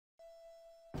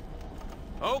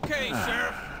Okay,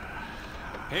 Sheriff.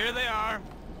 Here they are.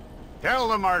 Tell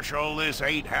the Marshal this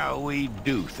ain't how we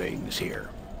do things here.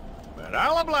 But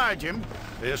I'll oblige him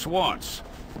this once.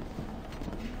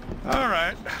 All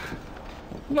right.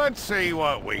 Let's see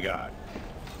what we got.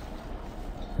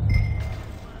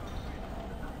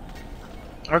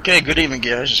 Okay, good evening,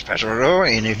 guys. It's Pastor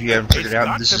Roy, and if you haven't figured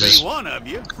out, this is one of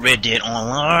you. Red Dead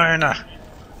Online. All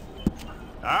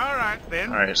right,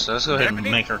 then. Alright, so let's go ahead and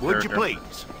make our would character. you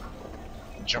please?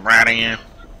 Jump right in.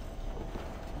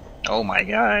 Oh my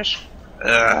gosh.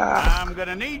 I'm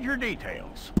gonna need your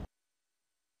details.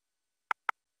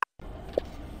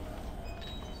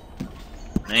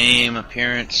 Name,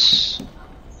 appearance.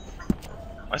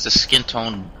 Why's the skin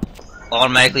tone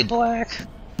automatically black?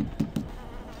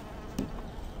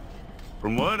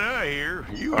 From what I hear,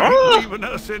 you ain't leaving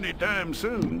us anytime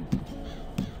soon.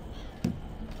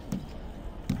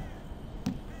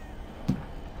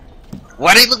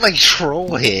 Why do they look like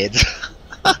troll heads?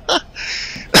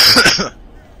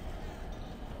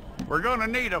 We're gonna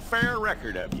need a fair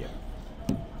record of you.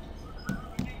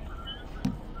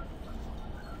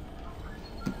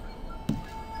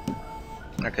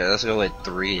 Okay, let's go with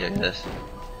 3, I guess.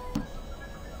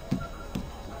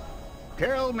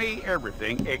 Tell me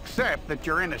everything except that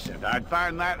you're innocent. I'd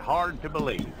find that hard to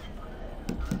believe.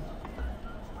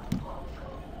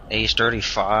 Age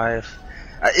 35.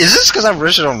 Is this because I'm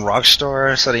registered on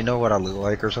Rockstar, so they know what I look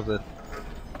like or something?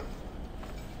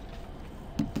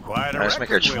 Quite a Let's make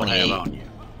her record we'll have 28. on you.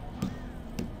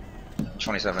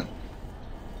 27.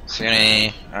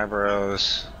 Skinny,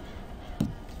 eyebrows.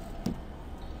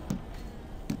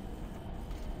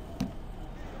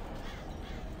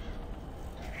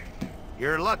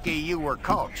 You're lucky you were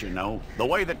caught, you know. The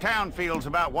way the town feels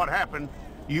about what happened,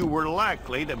 you were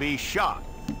likely to be shot.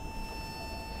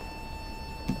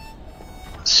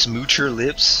 Smoocher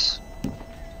lips.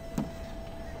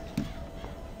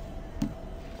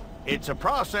 It's a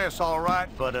process, all right,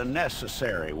 but a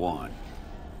necessary one.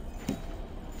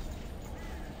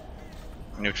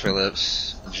 Neutral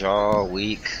lips. Jaw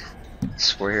weak.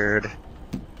 Squared.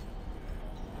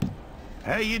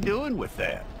 How you doing with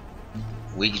that?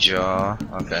 Weak jaw.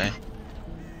 Okay.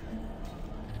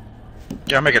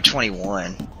 Yeah, I'll make it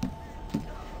 21.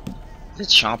 The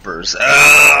chompers.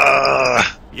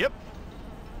 Yep.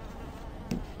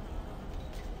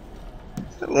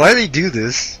 Why do they do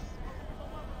this?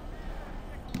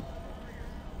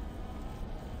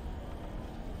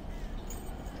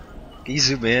 Can you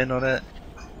zoom in on that?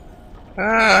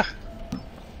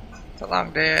 The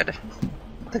long dead.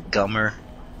 The gummer.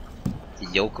 The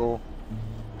yokel.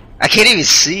 I can't even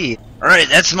see. Alright,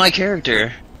 that's my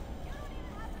character.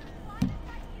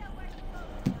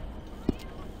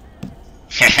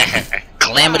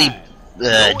 Calamity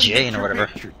Jane or whatever.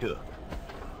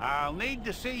 I'll need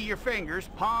to see your fingers,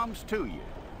 palms to you.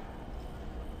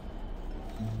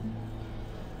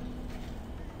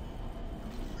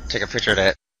 Take a picture of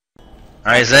that.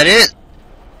 Alright, is that it?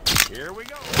 Here we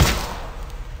go.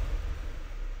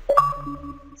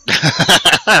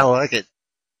 I like it.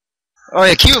 Oh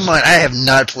yeah, keep in mind, I have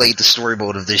not played the story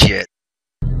mode of this yet.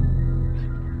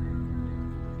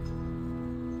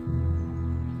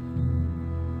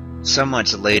 So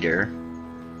much later.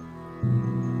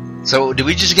 So, did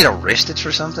we just get arrested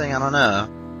for something? I don't know.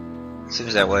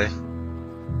 Seems that way.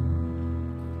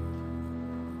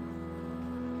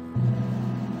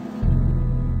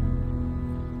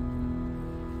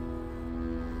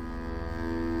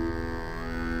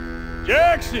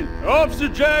 Jackson! Officer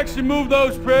Jackson, move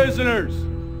those prisoners!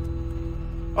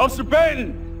 Officer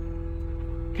Benton!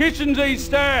 Kitchens ain't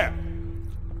staff!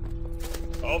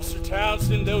 Officer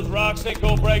Townsend, those rocks ain't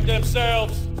gonna break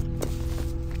themselves.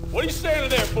 What are you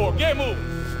standing there for? Get moving!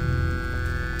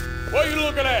 What are you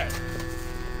looking at?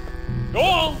 Go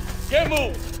on, get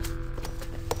moving!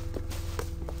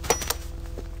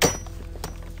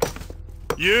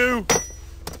 You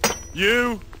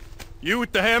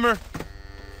with the hammer?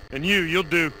 And you'll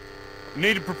do. You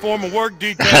need to perform a work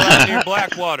detail out near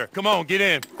Blackwater. Come on, get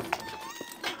in.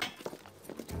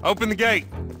 Open the gate.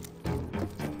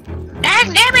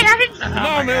 Damn it, I didn't... Come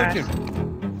on, American.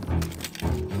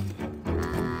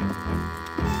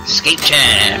 Escape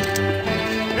time.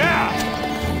 Yeah!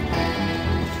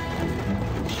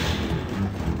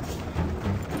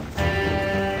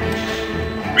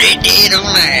 Red Dead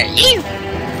Online. Ew.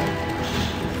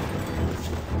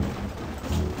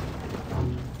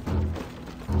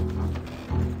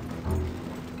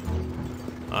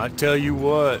 I tell you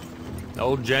what,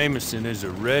 old Jameson is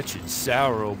a wretched,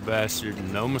 sour old bastard,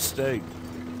 and no mistake.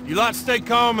 You lot stay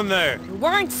calm in there. We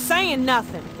weren't saying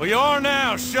nothing. Well, you are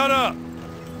now. Shut up.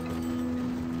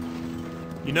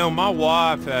 You know, my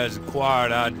wife has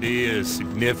acquired ideas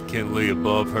significantly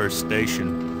above her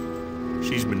station.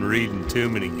 She's been reading too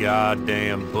many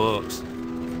goddamn books.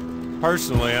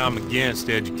 Personally, I'm against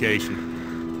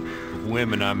education. Of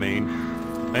women, I mean.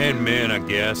 And men, I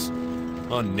guess.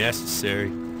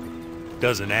 Unnecessary.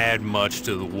 Doesn't add much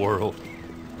to the world.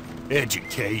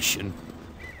 Education.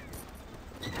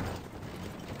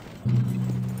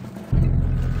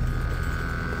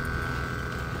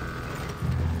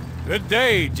 Good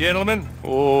day, gentlemen.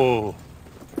 Oh,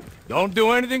 don't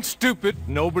do anything stupid.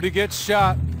 Nobody gets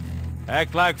shot.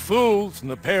 Act like fools, and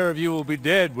the pair of you will be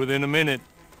dead within a minute.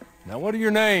 Now, what are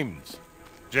your names?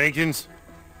 Jenkins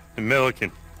and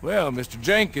Milliken. Well, Mr.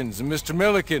 Jenkins and Mr.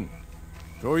 Milliken,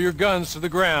 throw your guns to the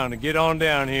ground and get on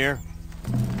down here.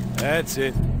 That's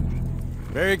it.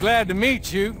 Very glad to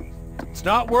meet you. It's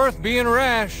not worth being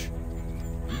rash.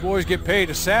 You boys get paid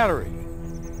a salary.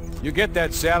 You get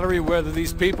that salary whether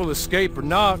these people escape or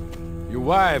not. Your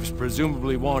wives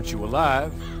presumably want you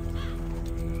alive.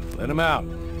 Let them out.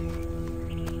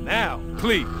 Now,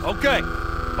 please. Okay.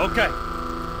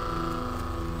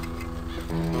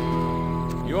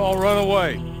 You all run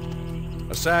away.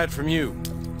 Aside from you.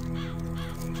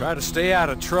 Try to stay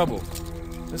out of trouble.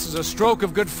 This is a stroke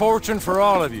of good fortune for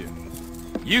all of you.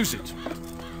 Use it.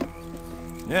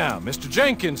 Now, Mr.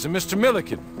 Jenkins and Mr.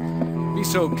 Milliken, be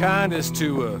so kind as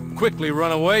to quickly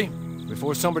run away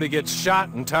before somebody gets shot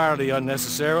entirely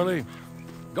unnecessarily.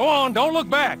 Go on, don't look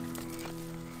back.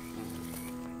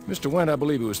 Mr. Wendt, I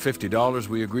believe it was $50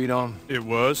 we agreed on. It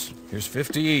was. Here's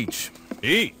 50 each.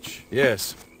 Each?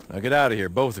 Yes. Now get out of here,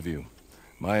 both of you.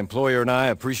 My employer and I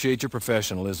appreciate your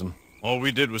professionalism. All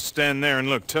we did was stand there and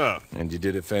look tough. And you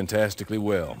did it fantastically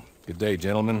well. Good day,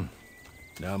 gentlemen.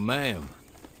 Now, ma'am,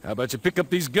 how about you pick up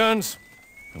these guns,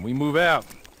 and we move out?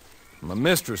 My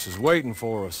mistress is waiting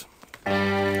for us.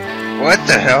 What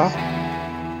the hell?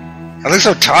 I look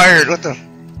so tired. What the?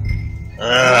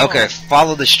 Okay,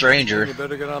 follow the stranger. You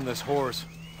better get on this horse.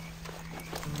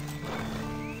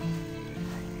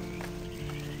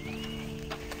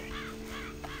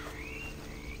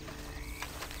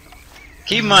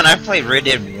 Keep in mind, I played Red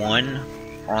Dead 1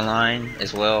 online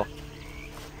as well.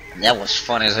 That was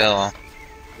fun as hell.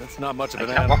 That's not much of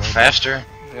an I animal. walk faster.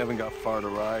 They haven't got far to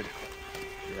ride.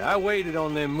 Yeah, I waited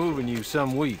on them moving you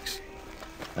some weeks.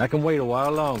 I can wait a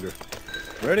while longer.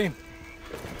 Ready?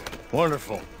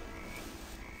 Wonderful.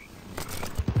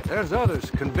 There's others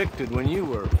convicted when you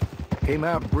were. Came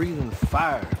out breathing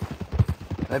fire.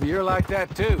 Have you ear like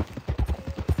that too?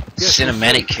 Guess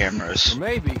Cinematic cameras. or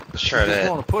maybe Let's try you just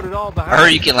that. want to put it all behind I heard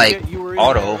you can like forget you were in there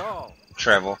at auto all.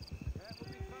 travel.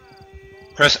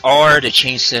 Press R to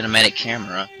change cinematic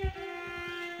camera.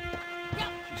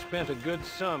 She spent a good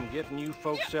sum getting you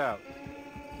folks out.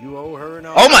 You owe her an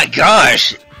Oh my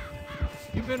gosh!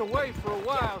 You've been away for a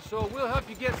while, so we'll help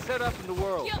you get set up in the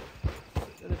world.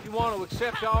 And if you want to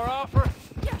accept our offer,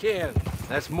 you can.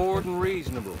 That's more than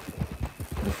reasonable.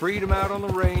 The freedom out on the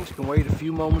range can wait a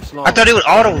few moments longer. I thought it would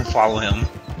auto follow him.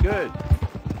 Good.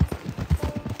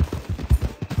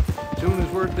 As soon as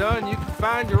we're done, you can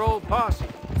find your old posse.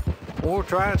 Or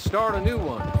try and start a new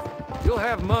one. You'll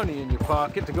have money in your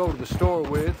pocket to go to the store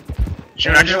with.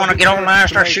 Sure, I just want to get online and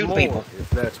start shooting people. If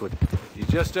that's what... You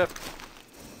just up...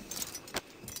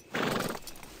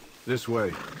 This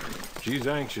way. She's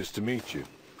anxious to meet you.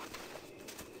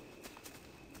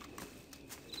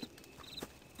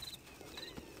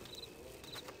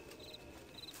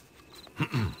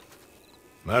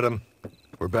 Madam,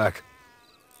 we're back.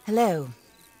 Hello.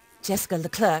 Jessica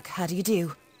Leclerc, how do you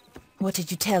do? What did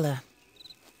you tell her?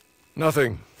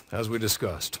 Nothing, as we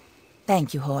discussed.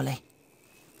 Thank you, Hawley.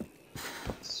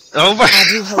 Oh my... I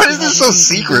do hope What you is this haven't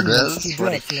so secret, man? inconvenienced This you is funny.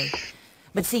 dreadfully.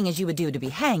 But seeing as you were due to be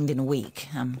hanged in a week,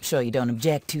 I'm sure you don't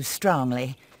object too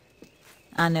strongly.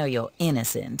 I know you're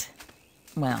innocent.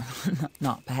 Well,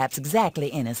 not perhaps exactly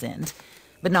innocent,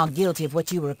 but not guilty of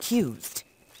what you were accused.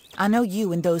 I know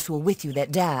you and those who were with you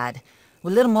that died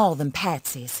were little more than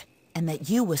patsies, and that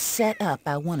you were set up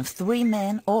by one of 3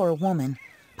 men or a woman,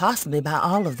 possibly by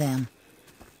all of them.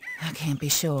 I can't be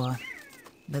sure,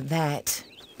 but that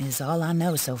is all I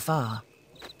know so far.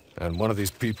 And one of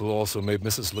these people also made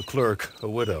Mrs. Leclerc a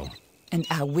widow. And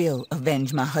I will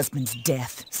avenge my husband's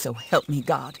death, so help me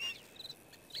God.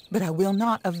 But I will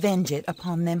not avenge it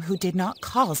upon them who did not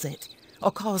cause it,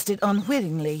 or caused it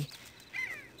unwittingly.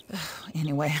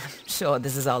 Anyway, I'm sure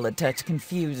this is all a touch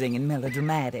confusing and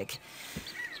melodramatic.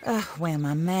 Where are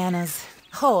my manners?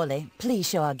 Hawley, please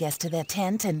show our guests to their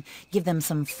tent and give them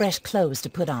some fresh clothes to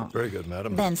put on. Very good,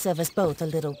 madam. Then serve us both a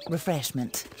little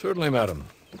refreshment. Certainly, madam.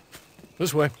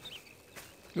 This way.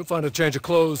 You'll find a change of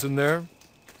clothes in there.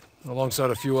 Alongside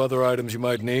a few other items you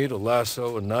might need, a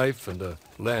lasso, a knife, and a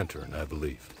lantern, I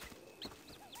believe.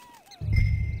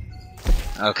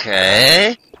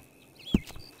 Okay.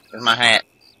 Where's my hat?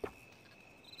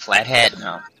 Flat hat?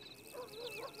 No.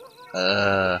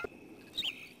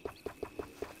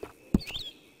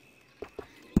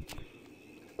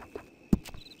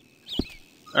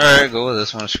 Alright, go with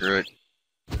this one, screw it.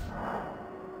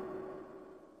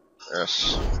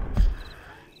 Yes.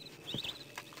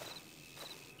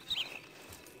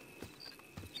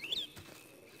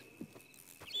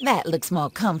 That looks more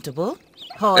comfortable.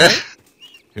 Hawley,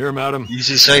 Here, madam. You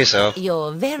should say so.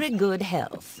 you're very good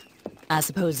health. I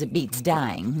suppose it beats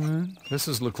dying, hmm?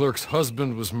 Mrs. Leclerc's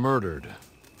husband was murdered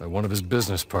by one of his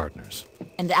business partners.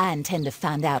 And I intend to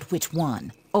find out which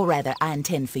one. Or rather, I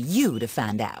intend for you to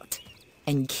find out.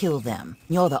 And kill them.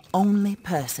 You're the only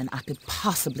person I could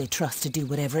possibly trust to do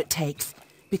whatever it takes.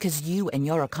 Because you and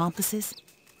your accomplices,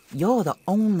 you're the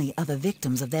only other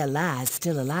victims of their lies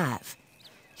still alive.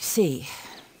 You see,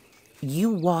 you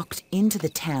walked into the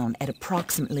town at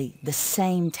approximately the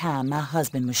same time my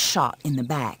husband was shot in the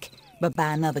back, but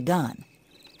by another gun,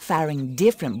 firing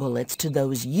different bullets to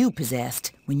those you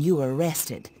possessed when you were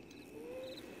arrested.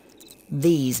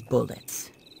 These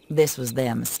bullets, this was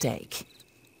their mistake.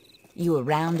 You were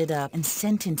rounded up and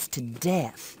sentenced to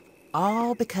death,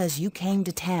 all because you came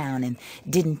to town and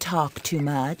didn't talk too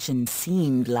much and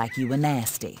seemed like you were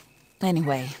nasty.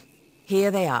 Anyway,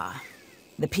 here they are,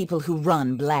 the people who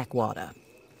run Blackwater.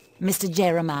 Mr.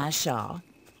 Jeremiah Shaw,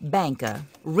 banker,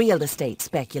 real estate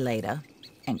speculator,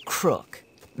 and crook.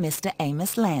 Mr.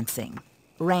 Amos Lansing,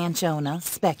 ranch owner,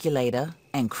 speculator,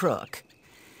 and crook.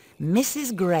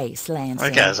 Mrs. Grace Lansing,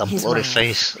 That guy's a his bloody wife,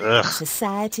 face. Ugh.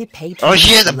 society patron. Oh,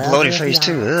 she has a lover bloody of face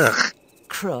too. yards, Ugh.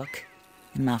 crook,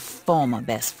 and my former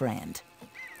best friend,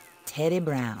 Teddy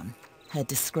Brown, her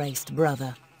disgraced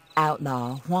brother,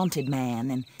 outlaw, wanted man,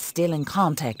 and still in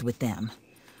contact with them.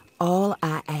 All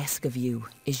I ask of you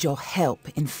is your help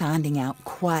in finding out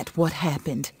quite what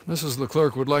happened. Mrs.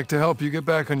 Leclerc would like to help you get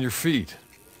back on your feet.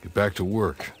 Get back to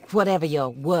work. Whatever your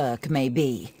work may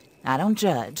be, I don't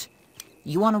judge.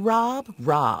 You want to rob?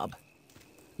 Rob.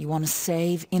 You want to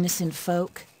save innocent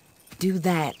folk? Do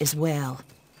that as well.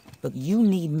 But you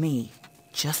need me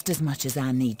just as much as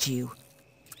I need you.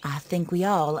 I think we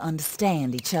all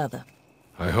understand each other.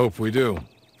 I hope we do.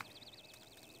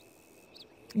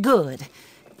 Good.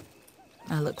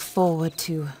 I look forward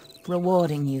to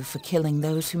rewarding you for killing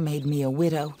those who made me a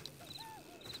widow.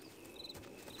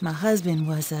 My husband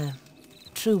was a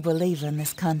true believer in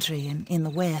this country and in the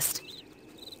West.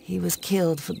 He was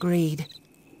killed for greed.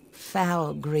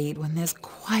 Foul greed when there's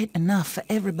quite enough for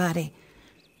everybody.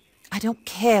 I don't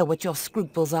care what your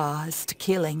scruples are as to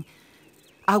killing.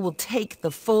 I will take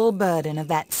the full burden of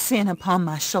that sin upon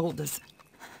my shoulders.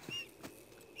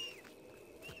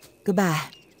 Goodbye,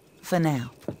 for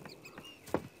now.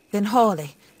 Then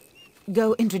Hawley,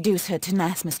 go introduce her to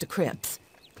nice Mr. Cripps.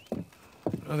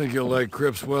 I think you'll like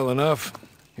Cripps well enough.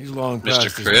 He's long Mr.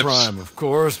 past his Cripps? prime, of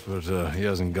course, but he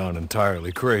hasn't gone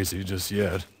entirely crazy just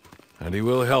yet. And he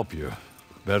will help you,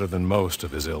 better than most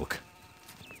of his ilk.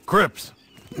 Cripps!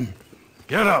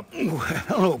 Get up!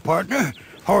 Hello, partner.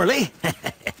 Harley.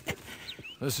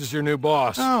 This is your new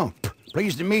boss. Oh,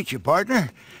 pleased to meet you, partner.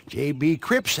 J.B.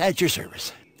 Cripps at your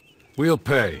service. We'll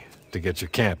pay to get your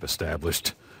camp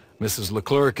established. Mrs.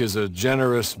 Leclerc is a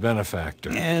generous benefactor.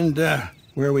 And,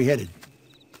 where are we headed?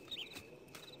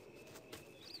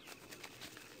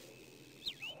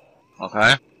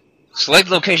 Okay. Select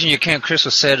the location your camp. Chris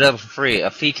will set it up for free. A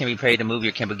fee can be paid to move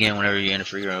your camp again whenever you're in a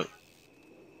free route.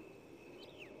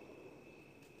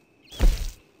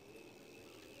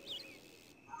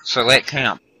 Select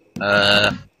camp.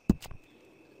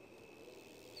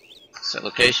 Set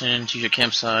location, choose your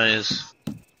camp size.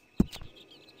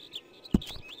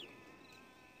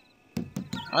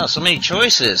 Wow, so many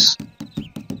choices.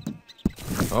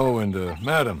 Oh, and,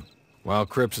 madam, while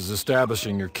Cripps is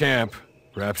establishing your camp,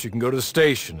 perhaps you can go to the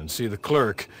station and see the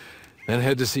clerk, then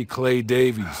head to see Clay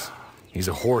Davies. He's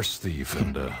a horse thief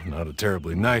and, not a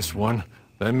terribly nice one.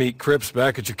 Then meet Cripps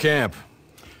back at your camp.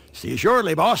 See you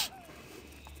shortly, boss.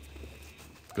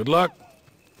 Good luck.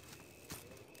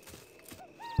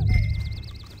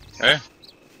 Okay.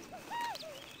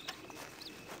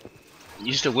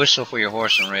 Use the whistle for your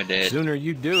horse in Red The Dead. sooner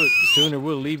you do it, the sooner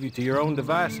we'll leave you to your own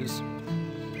devices.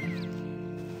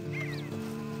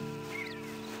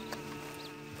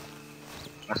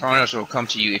 My farmers will come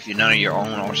to you if none of your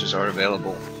own horses are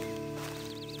available.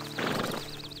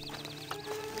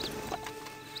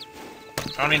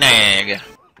 Tony Nag.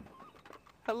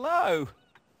 Hello.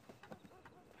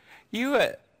 You,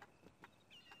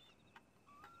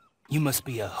 You must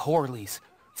be a Horley's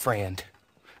friend.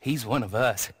 He's one of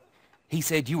us. He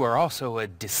said you are also a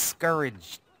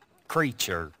discouraged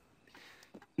creature.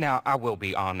 Now, I will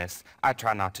be honest. I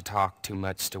try not to talk too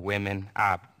much to women.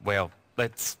 Well,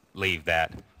 let's leave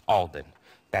that. Alden,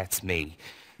 that's me.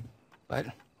 But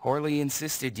Horley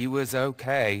insisted you was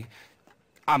okay.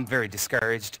 I'm very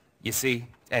discouraged, you see.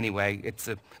 Anyway, it's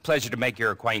a pleasure to make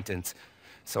your acquaintance.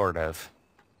 Sort of.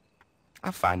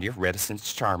 I find your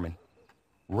reticence charming.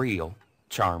 Real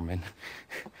charming.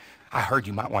 I heard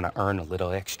you might want to earn a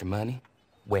little extra money.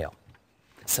 Well,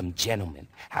 some gentlemen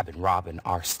have been robbing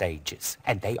our stages,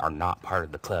 and they are not part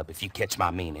of the club, if you catch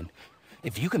my meaning.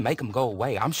 If you can make them go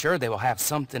away, I'm sure they will have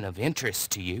something of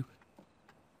interest to you.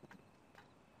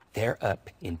 They're up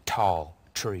in tall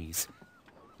trees.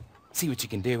 See what you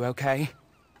can do, okay?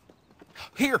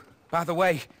 Here, by the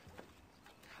way,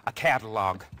 a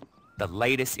catalog. The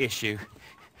latest issue.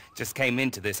 Just came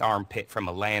into this armpit from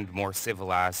a land more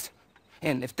civilized.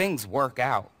 And if things work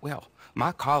out, well,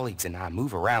 my colleagues and I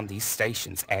move around these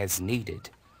stations as needed.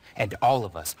 And all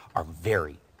of us are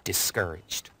very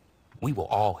discouraged. We will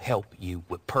all help you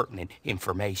with pertinent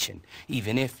information,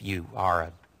 even if you are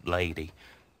a lady.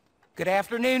 Good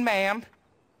afternoon, ma'am.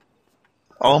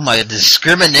 Oh my,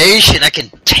 discrimination! I can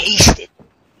taste it!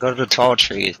 Go to the tall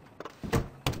trees.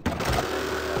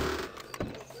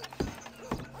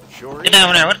 Sure. Get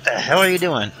down there, what the hell are you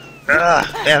doing?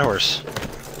 Ugh, bad horse.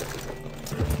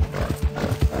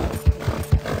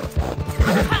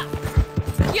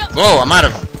 Whoa, I'm out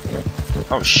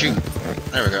of... Oh shoot.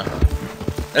 There we go.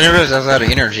 I didn't realize I was out of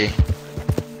energy.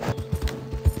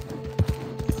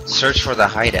 Search for the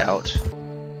hideout.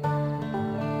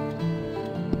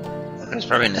 It's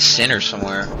probably in the center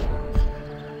somewhere.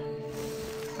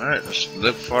 Alright, let's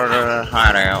look for the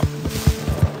hideout.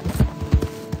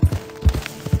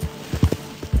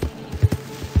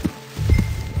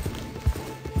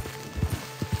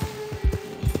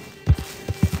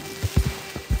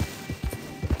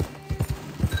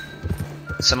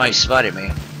 Somebody spotted me.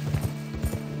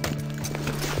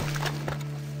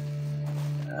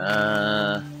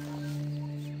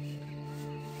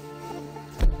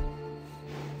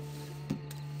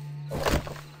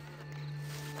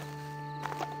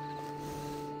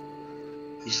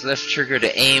 Use left trigger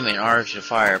to aim and R to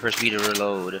fire. Press B to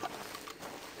reload.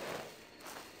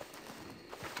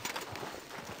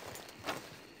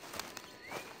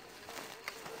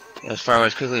 As far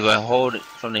as quickly by hold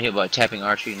from the hip by tapping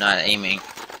R2, not aiming.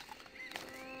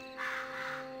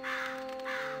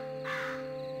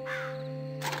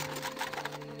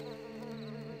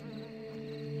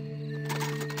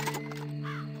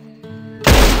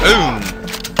 Boom!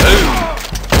 Boom!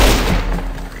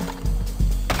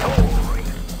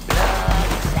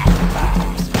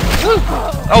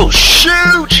 Oh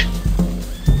shoot!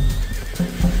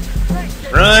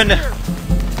 Run!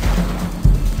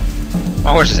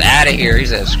 My horse is out of here. He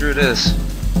said, screw this.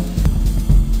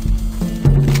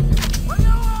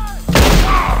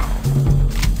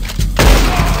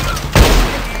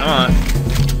 Come on.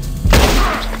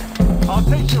 I'll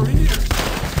take your ears.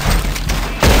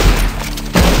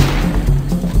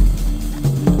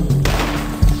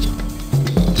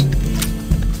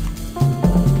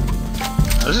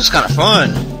 This is kind of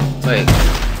fun. Wait.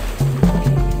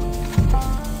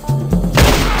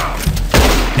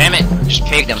 Damn it. I just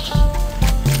pigged him.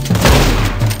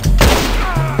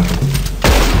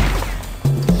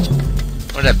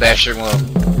 Where'd that bastard go?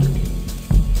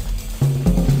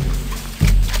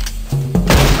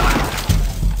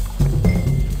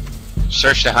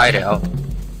 Search the hideout.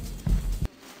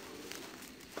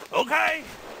 Okay.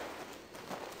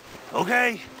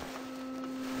 Okay.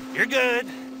 You're good.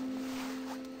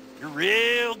 You're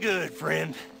real good,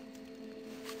 friend.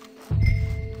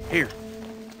 Here.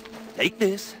 Take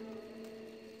this.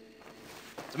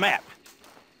 It's a map.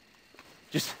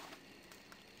 Just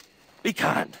be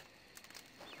kind.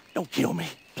 Don't kill me,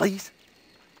 please.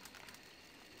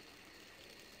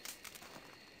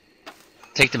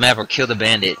 Take the map or kill the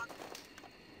bandit.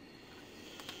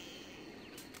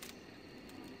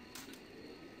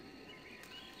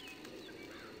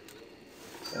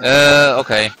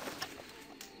 Okay.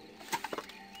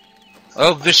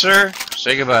 Oh, good sir.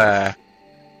 Say goodbye.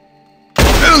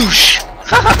 Boosh!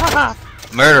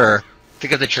 Murderer.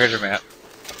 Pick up the treasure map.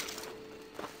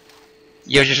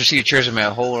 You just received a treasure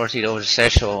map. Hold RT over the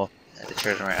satchel at the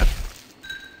treasure map.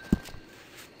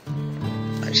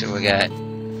 Let's see what we got.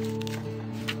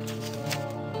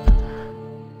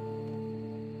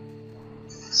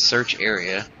 Search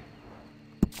area.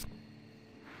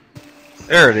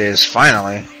 There it is,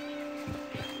 finally.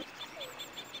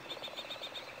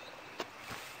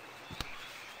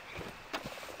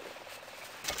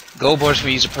 Gold bars can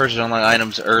be used to purchase unlock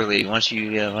items early. Once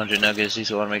you have 100 nuggets,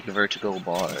 these will automatically convert to gold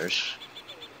bars.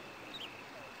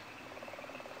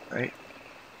 Right?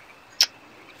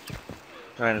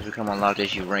 Trying to become unlocked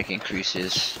as your rank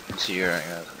increases. See your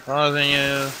pausing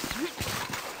you.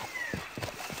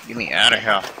 Get me out of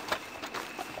here.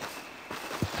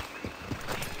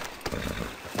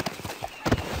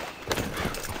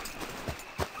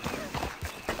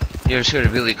 You ever seen an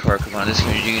ability card? Come on, this is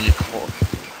going to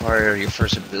acquire your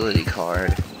first ability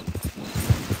card.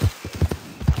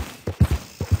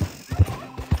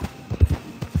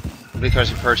 Ability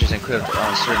cards are purchased and equipped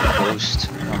on certain post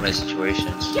combat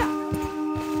situations.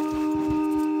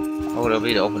 What would it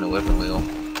be to open the weapon wheel?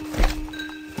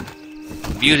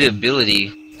 View the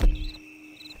ability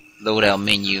loadout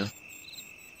menu.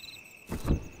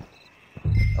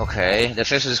 Okay, the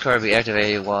effects of this card will be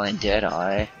activated while in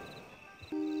Deadeye.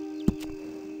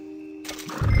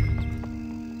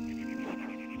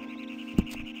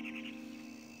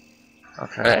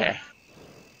 Okay.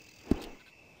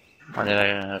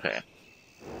 Okay.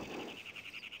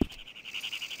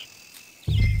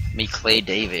 Me, Clay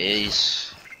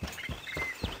Davies.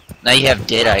 Now you have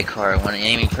Deadeye card. When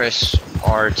aiming, press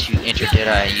R to enter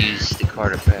Deadeye and use the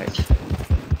card effect.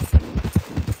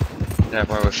 That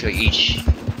bar will fill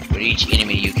with each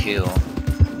enemy you kill.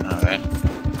 Alright.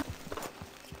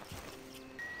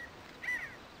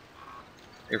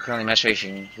 You're currently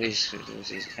maturation. Please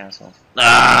cancel.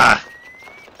 Ah!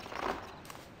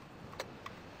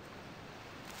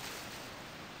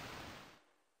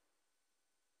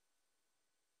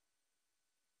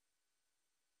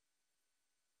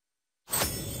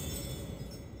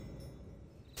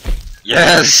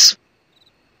 Yes!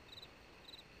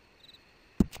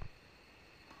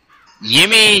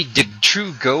 Yimmy, the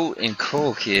true goat and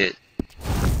coal kit.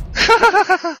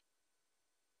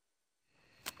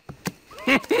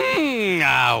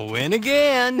 I win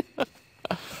again.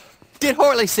 Did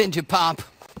Horley send you, Pop?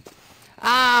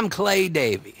 I'm Clay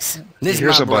Davies. This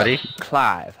is my brother,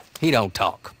 Clive. He don't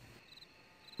talk.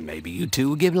 Maybe you two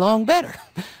will get along better.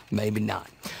 Maybe not.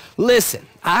 Listen,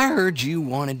 I heard you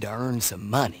wanted to earn some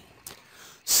money.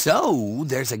 So,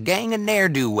 there's a gang of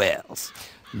ne'er-do-wells.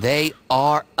 They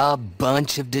are a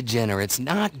bunch of degenerates,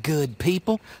 not good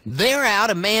people. They're out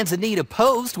of Manzanita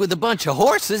Post with a bunch of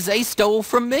horses they stole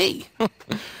from me.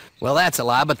 Well, that's a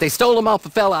lie, but they stole them off the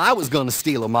fella I was going to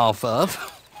steal them off of.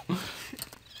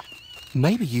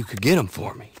 Maybe you could get them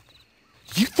for me.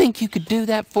 You think you could do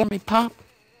that for me, Pop?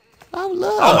 Oh,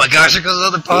 look. Oh my gosh, there goes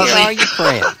another posse. Here are your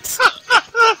friends.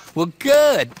 Well,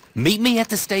 good. Meet me at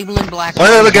the stable in Black. Why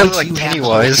do I look at like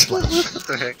Pennywise? What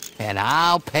the heck? And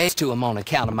I'll pay to him on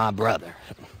account of my brother.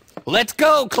 Let's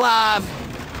go, Clive!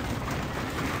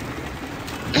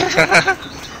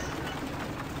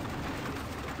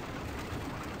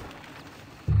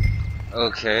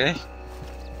 Okay.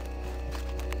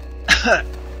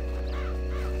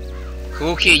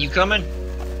 Cool kid, you coming?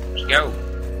 Let's go.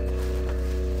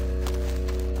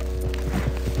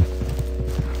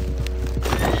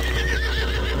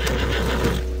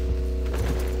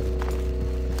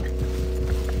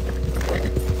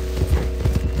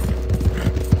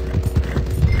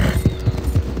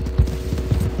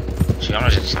 I'm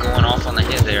just going off on the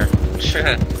head there.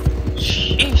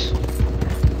 Jeez.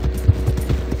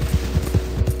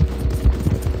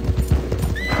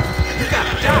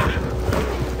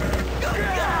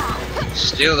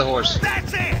 Steal the horse.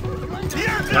 That's it.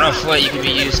 When on foot, you can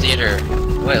be used to enter.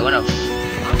 Wait, when on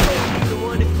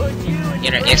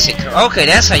enter exit cover. Okay,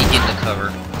 that's how you get in the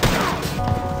cover.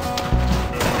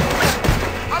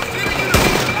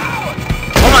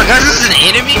 Oh my god, this is an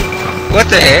enemy? What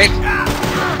the heck?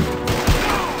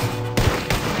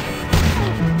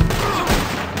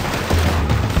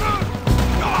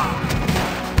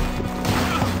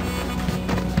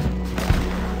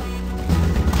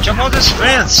 Jump on this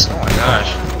fence! Oh my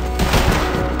gosh.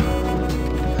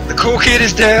 The cool kid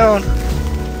is down!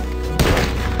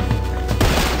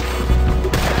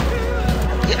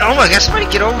 Oh my god, somebody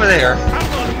get over there! I'm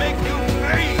gonna make you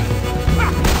pay.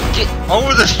 Get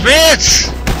over the fence!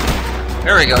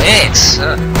 There we go, X!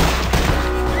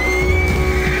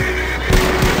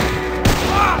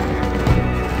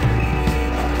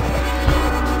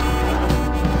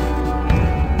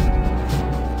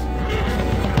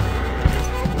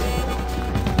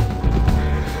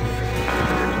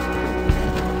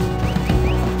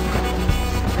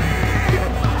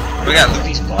 We gotta loot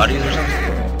these bodies or something?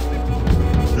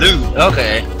 Loot,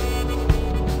 okay.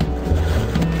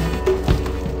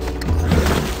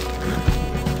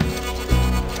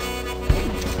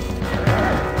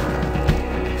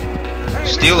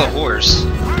 Steal a horse.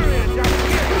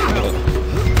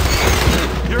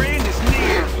 You're in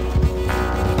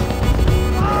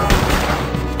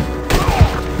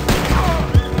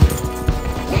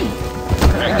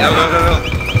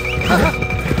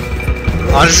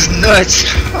guts!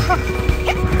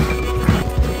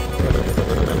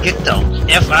 Get the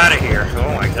F out of here.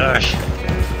 Oh my gosh.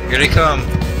 Here they come.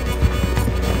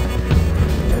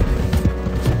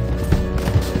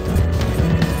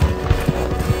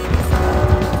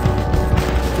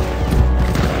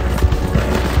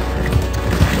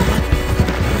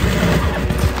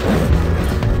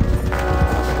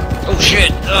 Oh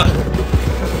shit.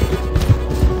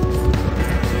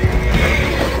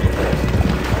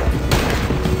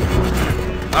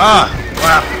 Ah,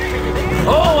 wow.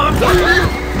 Oh, I'm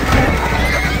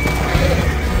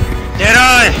dead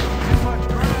eye.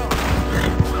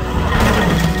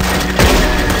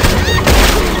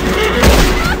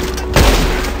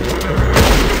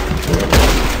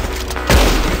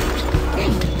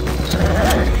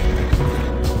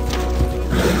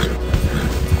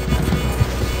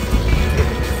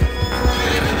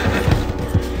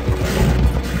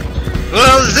 Who the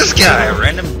hell is this guy? A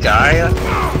random guy?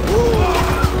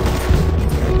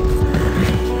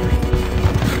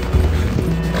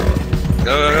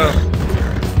 Go, go, go.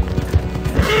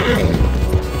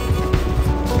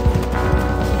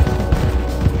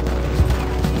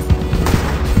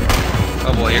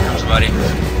 Oh boy, here comes buddy.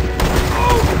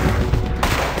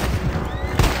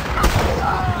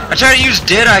 I tried to use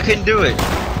Dead, I couldn't do it.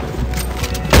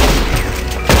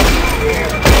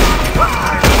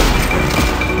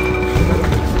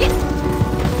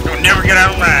 You'll never get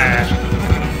out alive.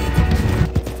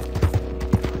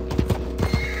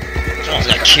 Someone's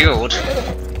got killed.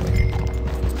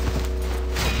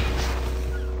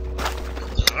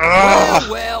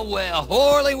 Well,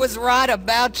 Horley was right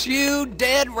about you,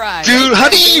 dead right. Dude, how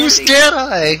do you use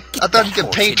Deadeye? I thought you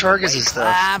could paint targets and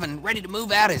stuff. And ready to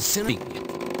move out as soon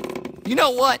as... You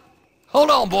know what? Hold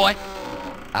on, boy.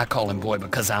 I call him boy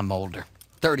because I'm older.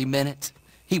 30 minutes,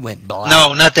 he went blind.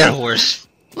 No, not that horse.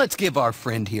 Let's give our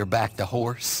friend here back the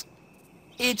horse.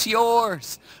 It's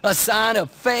yours. A sign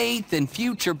of faith and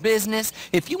future business.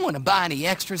 If you want to buy any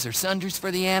extras or sundries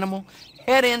for the animal,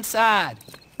 head inside.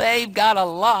 They've got a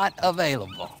lot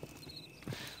available.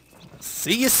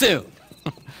 See you soon.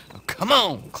 Come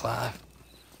on, Clive.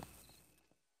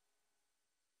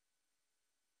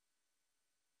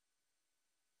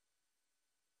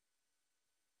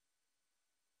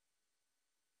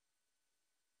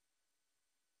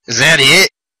 Is that it?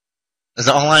 Is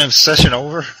the online session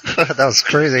over? That was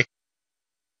crazy.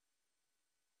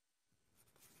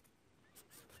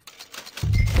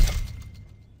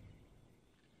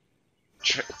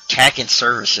 Tack and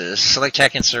services. Select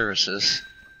tack and services.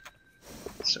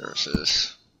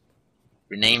 Services.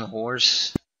 Rename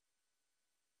horse.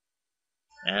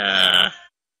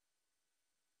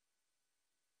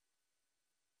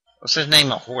 What's his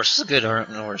name? A horse. It's a good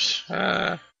horse.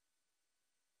 There,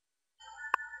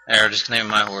 just name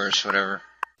my horse. Whatever.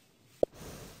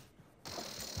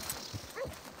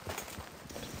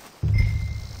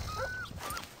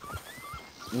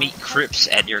 Meet Crips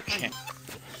at your camp.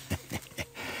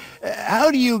 How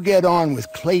do you get on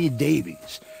with Clay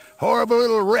Davies? Horrible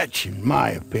little wretch, in my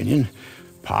opinion.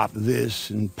 Pop this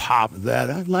and pop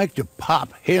that. I'd like to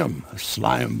pop him, a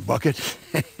slime bucket.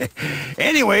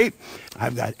 Anyway,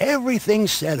 I've got everything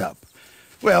set up.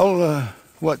 Well,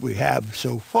 what we have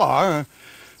so far,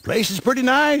 place is pretty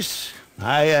nice.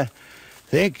 I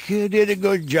think you did a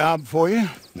good job for you.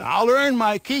 I'll earn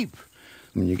my keep.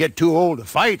 When you get too old to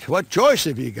fight, what choice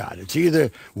have you got? It's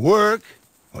either work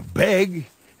or beg,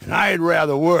 and I'd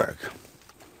rather work.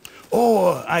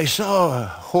 Oh, I saw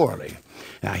Horley.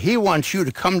 Now, he wants you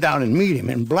to come down and meet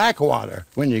him in Blackwater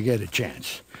when you get a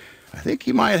chance. I think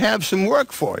he might have some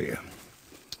work for you.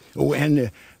 Oh,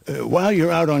 and while you're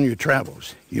out on your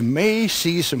travels, you may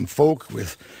see some folk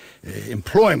with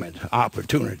employment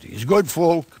opportunities. Good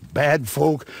folk, bad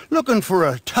folk, looking for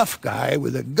a tough guy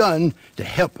with a gun to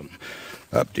help them.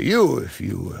 Up to you if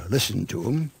you listen to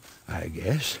them, I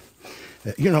guess.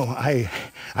 You know,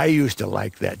 I used to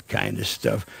like that kind of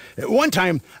stuff. One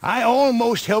time, I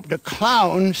almost helped a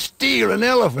clown steal an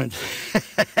elephant.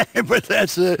 But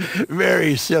that's a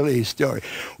very silly story.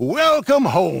 Welcome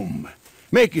home.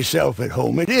 Make yourself at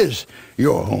home. It is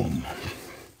your home.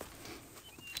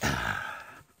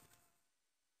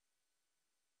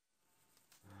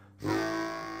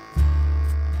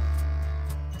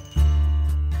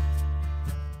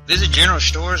 Visit general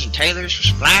stores and tailors for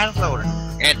supplies and clothing.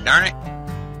 God darn it.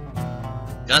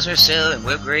 Gunsmith sell and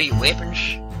upgrade your weapons.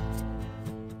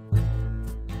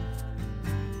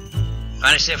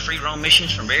 Find and set free roam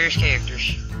missions from various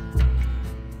characters.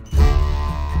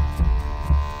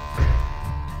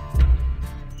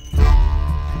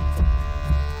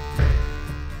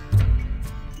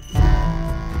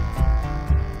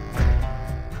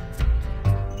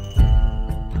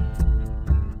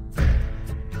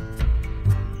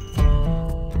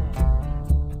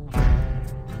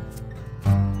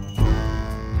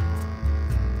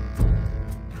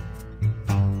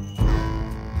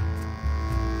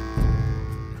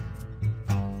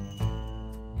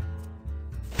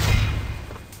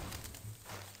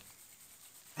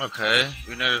 Okay.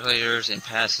 You know players and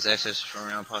passes access from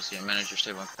around posse and manager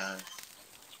stable.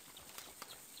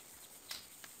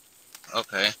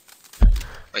 Okay.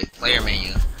 Wait, player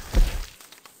menu.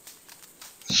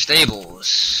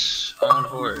 Stables. Owned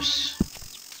horse.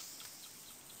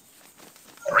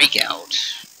 Breakout.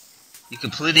 You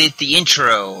completed the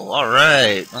intro.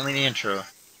 Alright. Only the intro.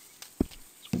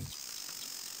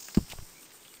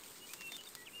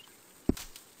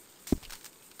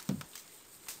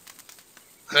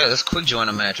 Okay, let's quick join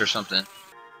a match or something.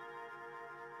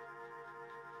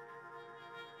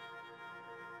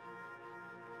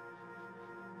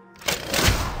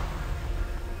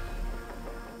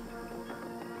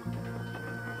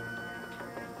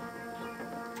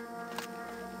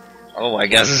 Oh my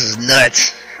gosh, this is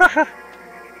nuts.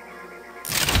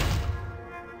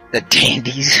 The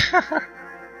dandies.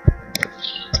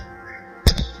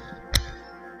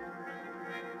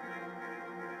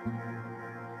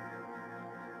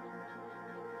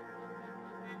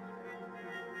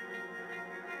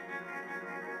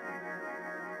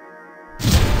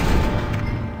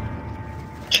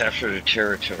 Capture the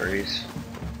territories.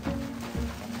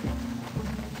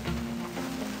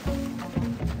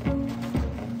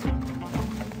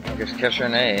 I guess capture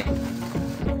an A.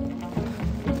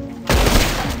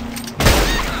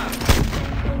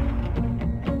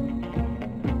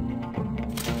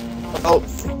 Oh.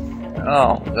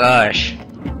 Oh gosh.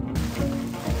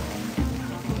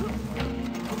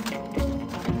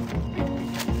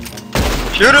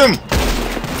 Shoot him!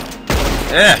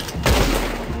 Yeah.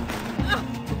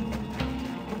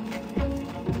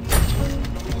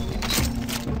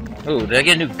 Oh, did I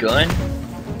get a new gun?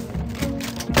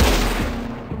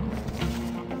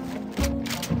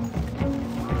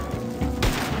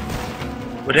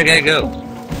 Where'd I gotta go?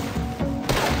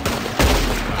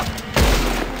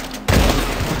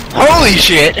 Holy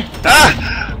shit!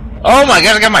 Ah! Oh my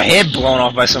god, I got my head blown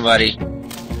off by somebody.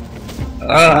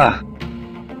 Ugh.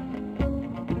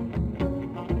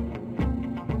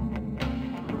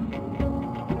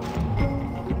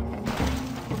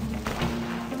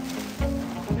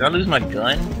 Did I lose my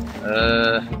gun?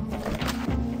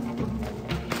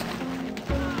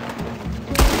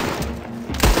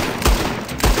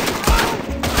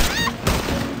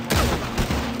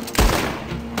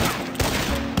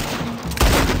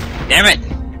 Damn it!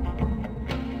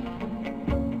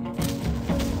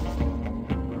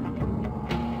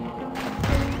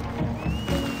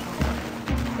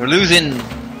 We're losing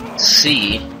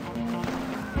C.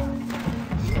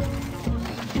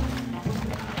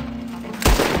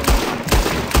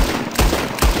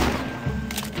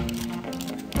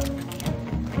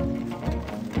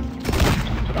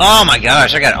 Oh my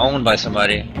gosh, I got owned by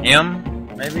somebody. Him?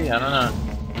 Maybe? I don't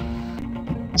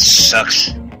know.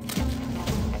 Sucks.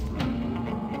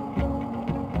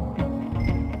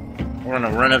 We're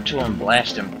gonna run up to him and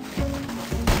blast him.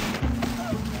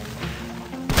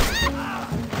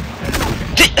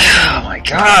 Oh my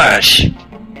gosh!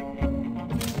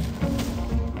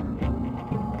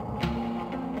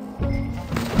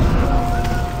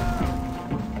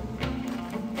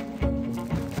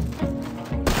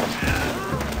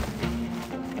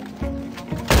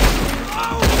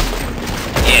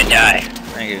 Yeah, die.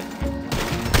 Thank you.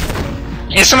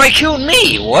 Yeah, somebody killed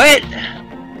me! What?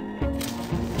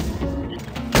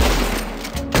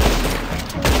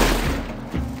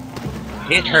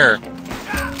 Hit her.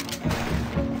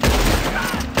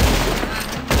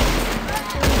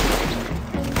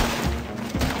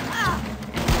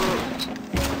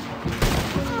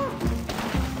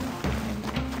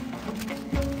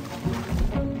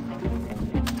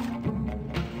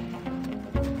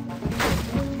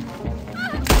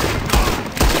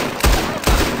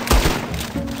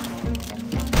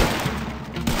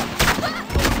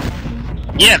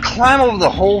 Yeah, climb over the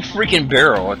whole freaking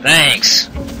barrel. Thanks.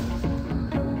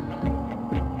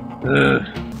 Ugh.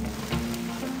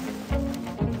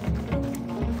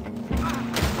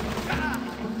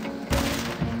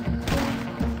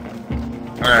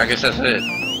 Alright, I guess that's it.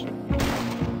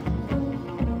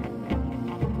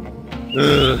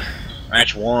 Ugh.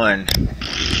 Match 1.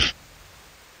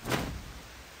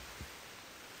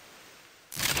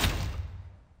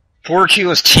 Four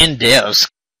kills, 10 deaths.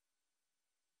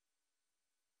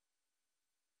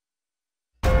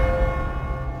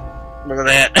 Look at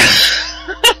that.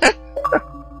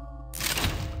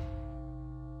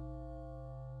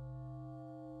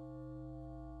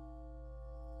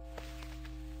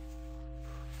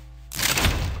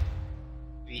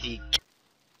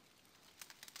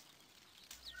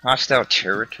 Hostile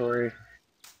territory?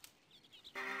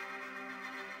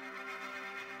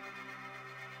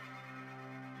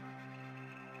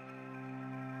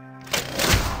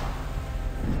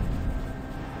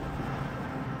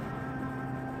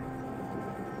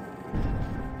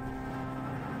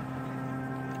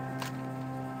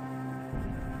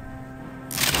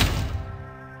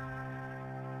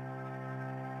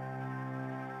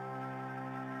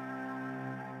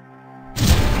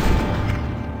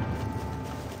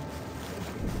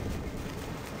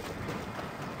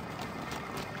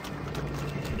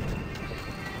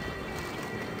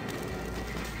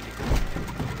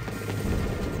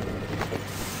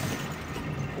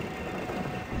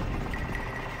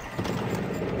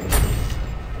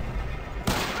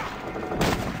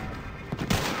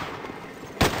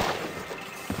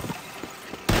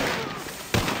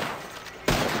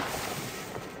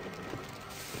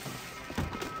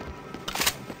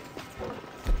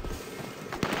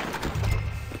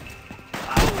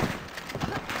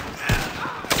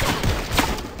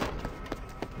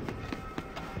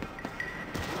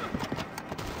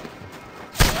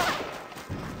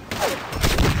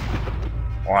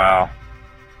 Wow.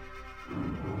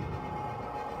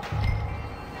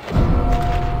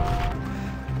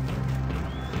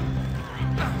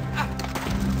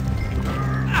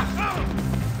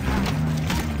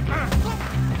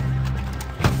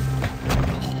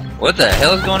 What the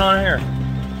hell is going on here?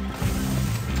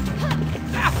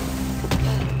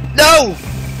 No!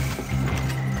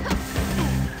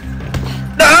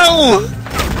 No!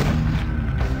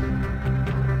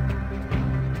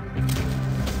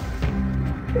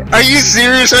 Are you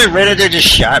serious? I ran in there, just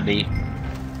shot me.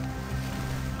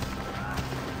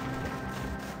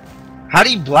 How do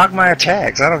you block my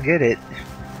attacks? I don't get it.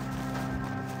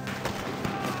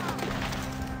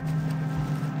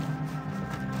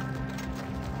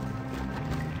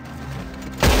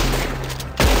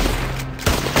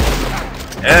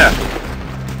 Yeah.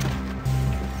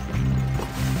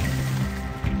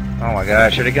 Oh my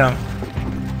gosh, here they come.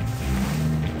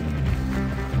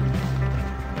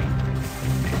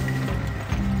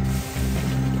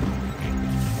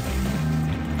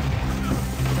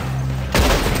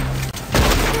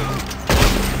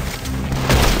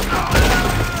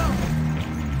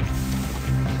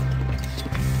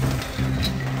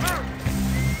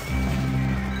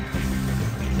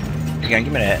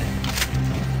 Give me that.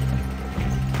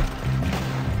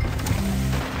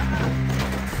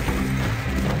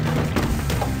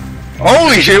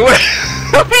 Holy shit, what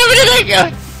happened to that guy?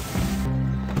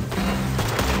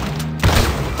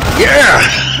 Yeah!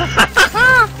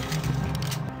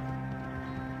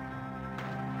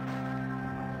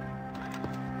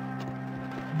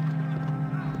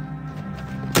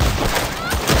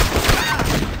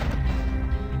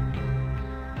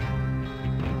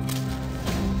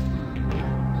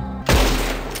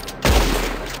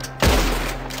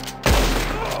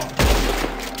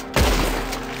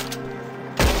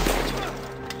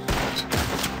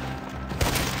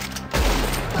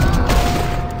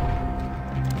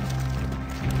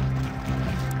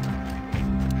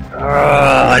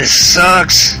 Oh, this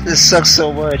sucks. This sucks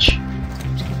so much.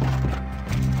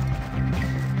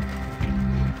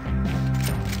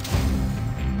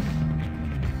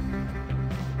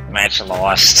 Match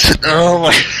lost. Oh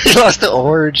my, I lost the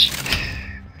orange.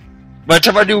 By the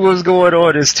time I knew what was going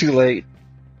on, it's too late.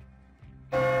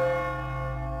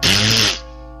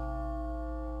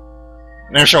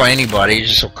 Never show anybody,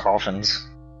 just show coffins.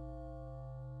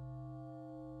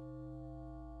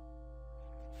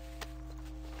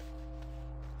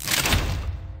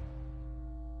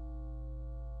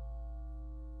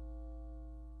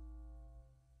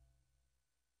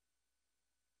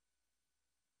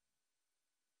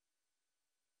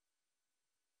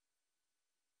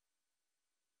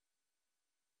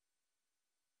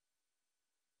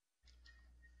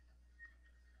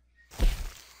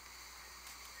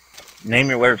 Name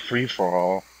your word free for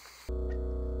all.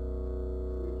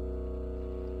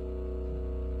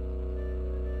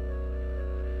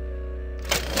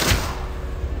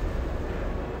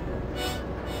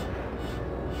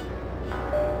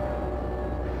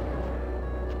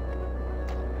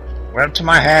 What happened to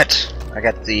my hat? I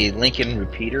got the Lincoln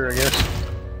repeater, I guess.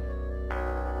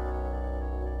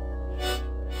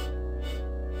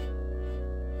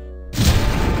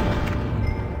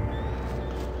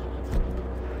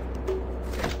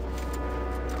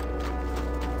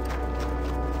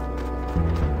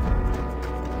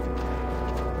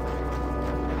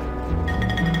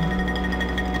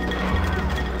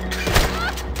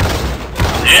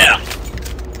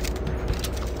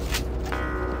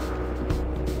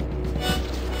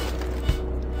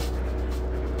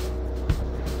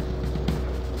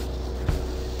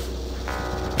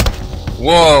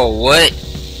 Whoa, what?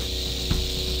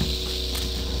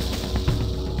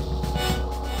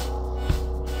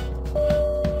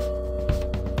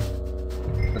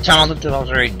 The time I looked at, I was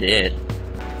already dead.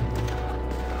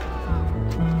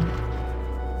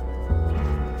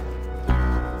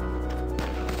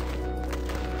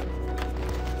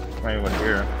 Maybe one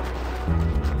here.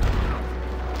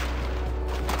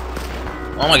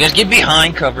 Oh my gosh, get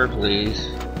behind cover, please.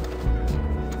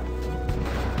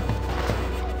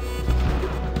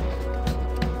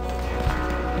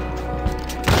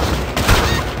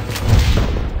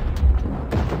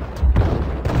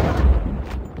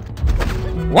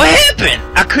 What happened?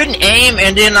 I couldn't aim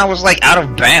and then I was like out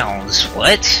of bounds.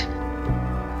 What?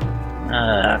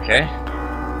 Okay.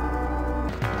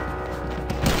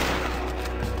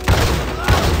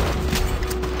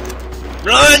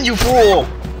 Run, you fool!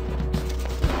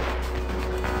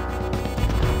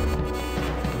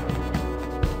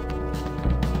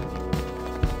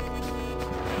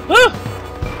 Woo!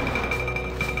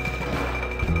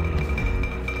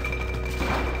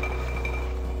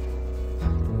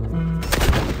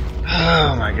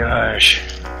 gosh.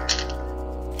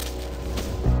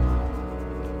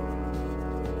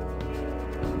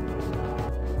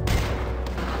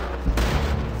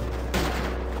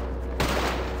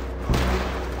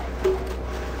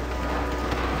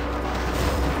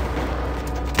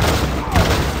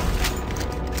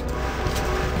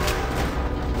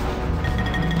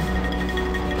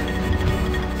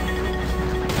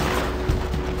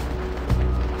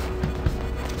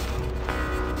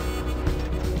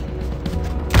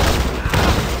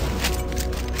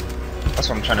 That's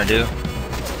what I'm trying to do.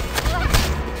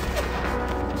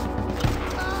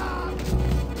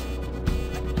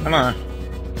 Come on.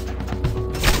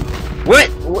 What?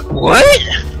 What?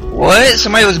 What?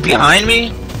 Somebody was behind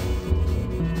me?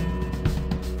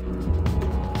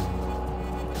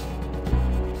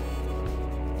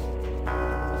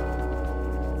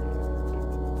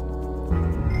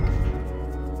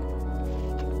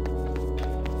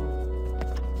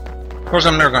 Of course,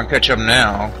 I'm never gonna catch up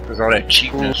now because all that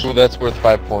cheapness. Ooh, that's worth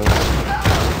 5 points.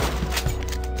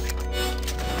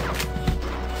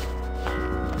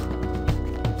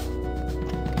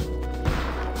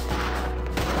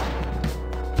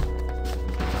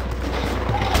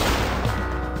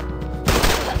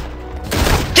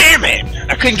 Damn it!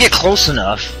 I couldn't get close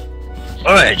enough.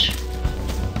 Fudge.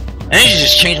 I need to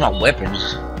just change my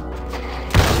weapons.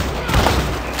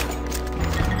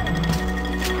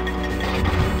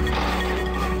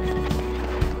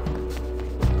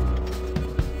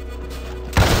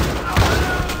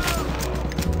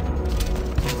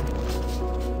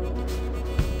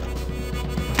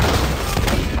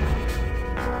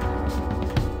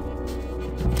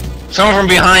 Someone from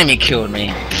behind me killed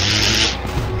me.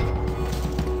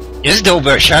 This double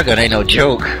barrel shotgun ain't no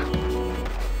joke.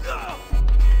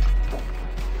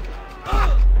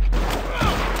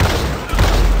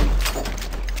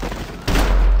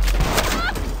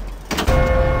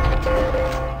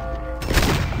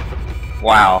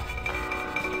 Wow.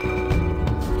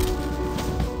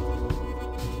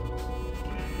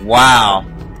 Wow.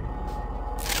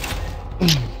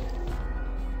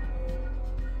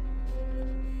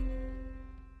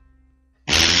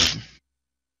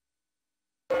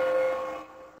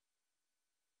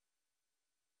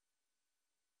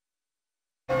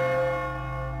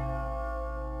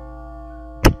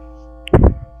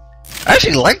 I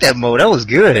actually like that mode. That was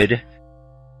good.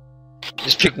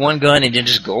 Just pick one gun and then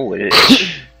just go with it.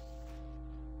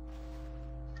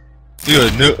 Yeah,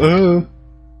 no.